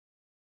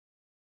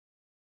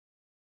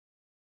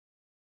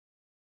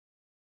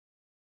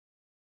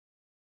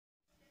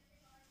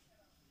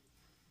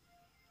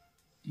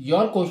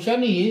your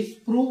question is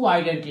prove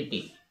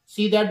identity.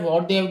 See that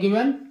what they have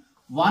given.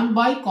 1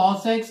 by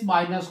cos x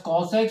minus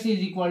cos x is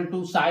equal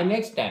to sin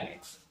x tan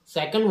x.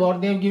 Second,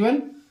 what they have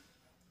given.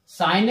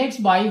 Sin x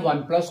by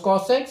 1 plus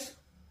cos x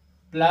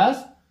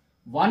plus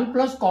 1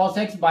 plus cos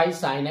x by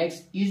sin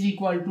x is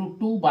equal to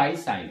 2 by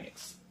sin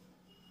x.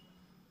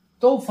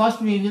 So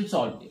first we will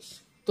solve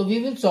this. So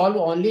we will solve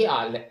only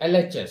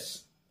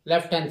LHS,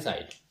 left hand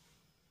side.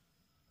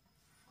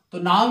 So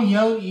now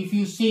here if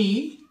you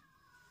see,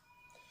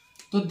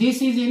 so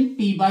this is in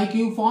P by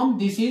Q form,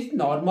 this is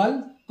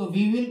normal. So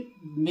we will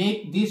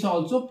make this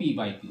also P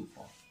by Q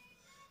form.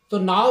 So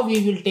now we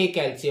will take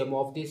LCM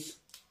of this.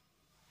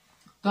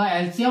 So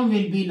LCM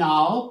will be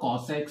now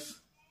cos x.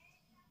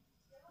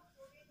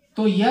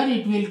 So here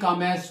it will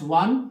come as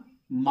 1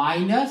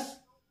 minus,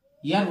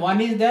 here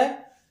 1 is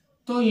there,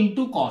 so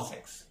into cos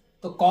x.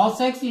 So cos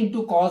x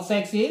into cos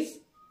x is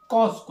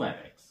cos square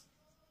x.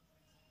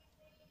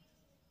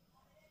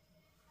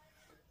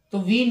 So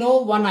we know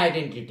one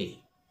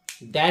identity.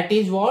 That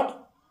is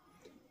what?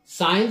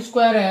 Sin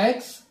square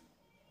x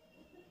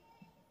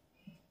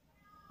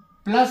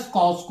plus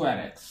cos square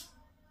x.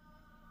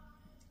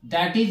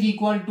 That is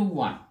equal to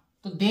 1.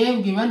 So they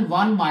have given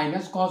 1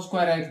 minus cos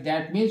square x.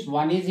 That means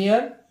 1 is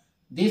here.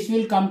 This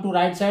will come to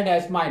right side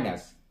as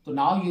minus. So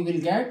now you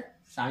will get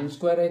sin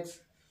square x.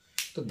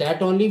 So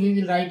that only we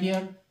will write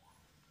here.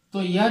 So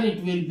here it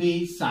will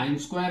be sin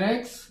square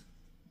x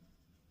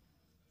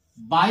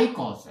by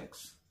cos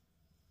x.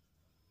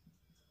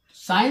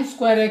 Sin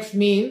square x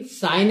means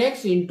sin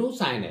x into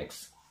sin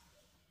x.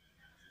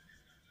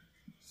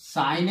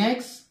 Sin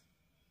x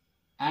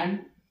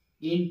and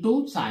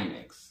into sin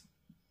x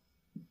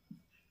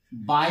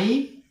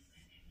by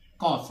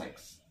cos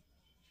x.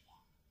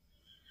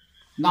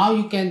 Now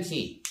you can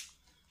see.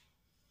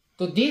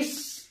 So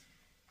this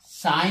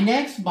sin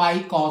x by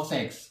cos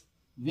x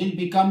will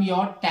become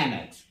your tan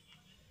x.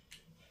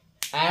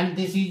 And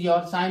this is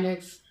your sin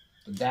x.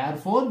 So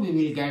therefore we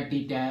will get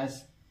it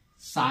as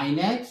sin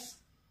x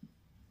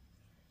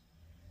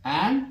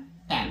and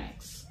tan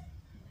x.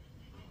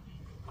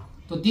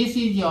 So this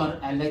is your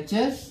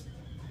LHS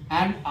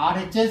and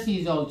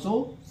RHS is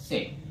also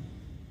same.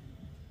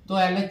 So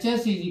LHS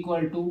is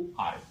equal to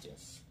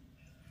RHS.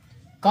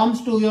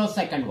 Comes to your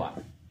second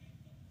one.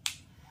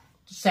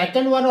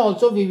 Second one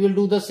also we will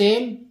do the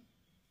same.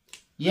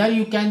 Here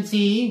you can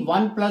see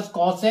 1 plus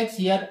cos x,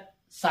 here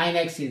sin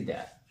x is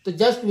there. So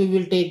just we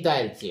will take the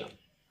LCM.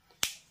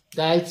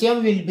 The LCM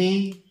will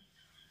be,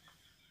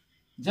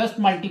 just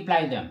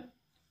multiply them.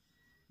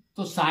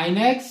 So sin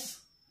x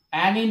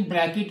and in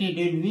bracket it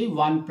will be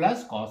 1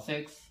 plus cos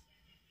x.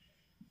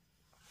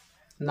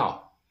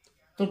 Now,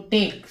 so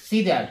take,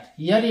 see that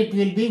here it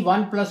will be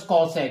 1 plus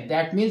cos x.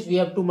 That means we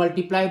have to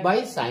multiply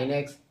by sin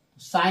x.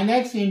 Sin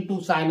x into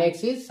sin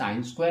x is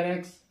sin square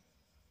x.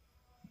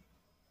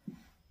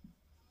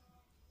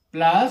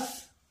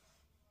 Plus,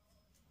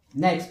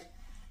 next,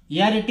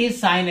 here it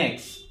is sin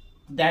x.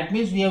 That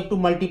means we have to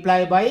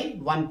multiply by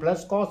 1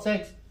 plus cos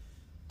x.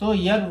 So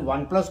here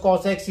 1 plus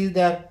cos x is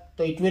there.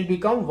 So it will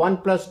become 1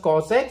 plus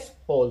cos x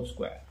whole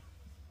square.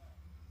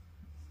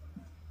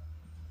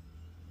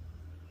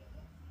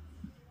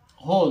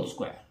 Whole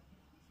square.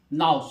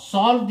 Now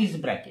solve this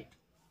bracket.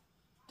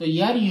 So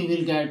here you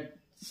will get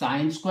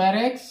sin square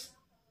x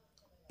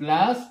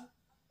plus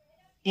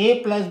a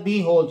plus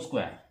b whole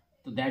square.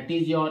 So that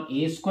is your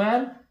a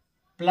square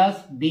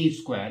plus b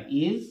square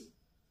is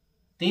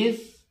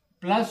this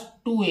plus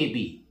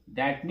 2ab.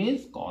 That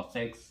means cos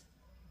x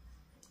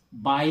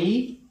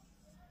by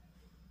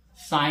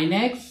sin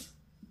x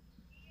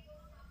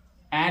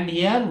and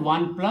here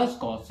 1 plus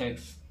cos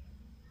x.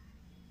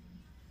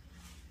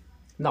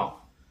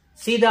 Now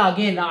see the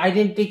again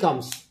identity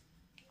comes.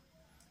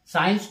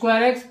 Sin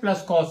square x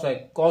plus cos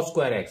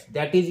square x,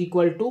 that is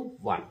equal to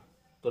 1.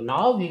 So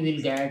now we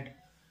will get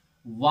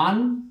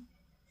 1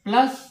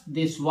 plus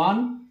this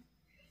 1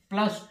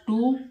 plus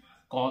 2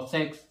 cos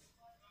x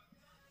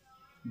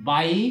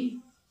by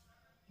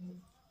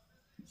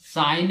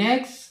sin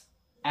x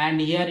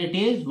and here it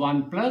is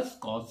 1 plus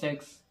cos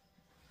x.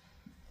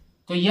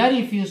 So here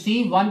if you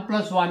see 1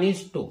 plus 1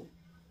 is 2.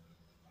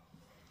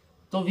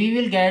 So we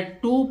will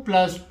get 2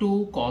 plus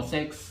 2 cos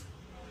x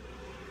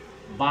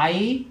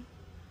by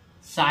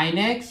sin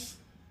x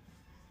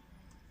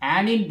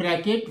and in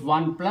bracket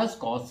 1 plus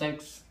cos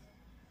x.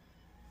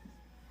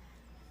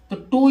 So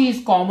 2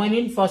 is common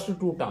in first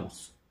two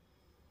terms.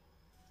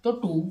 So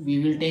 2 we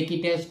will take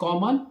it as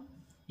common.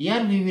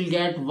 Here we will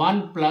get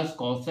 1 plus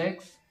cos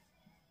x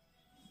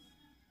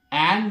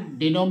and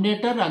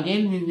denominator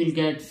again we will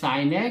get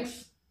sin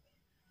x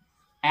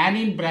and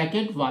in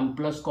bracket 1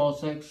 plus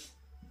cos x.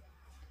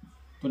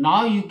 So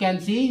now you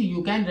can see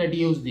you can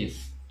reduce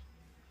this.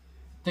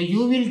 So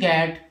you will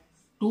get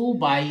 2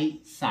 by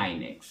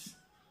sin x.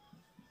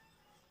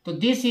 So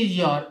this is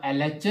your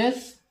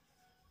LHS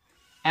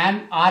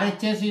and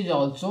RHS is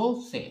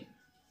also same.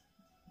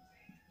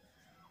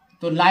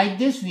 So like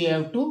this we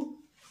have to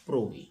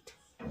prove it.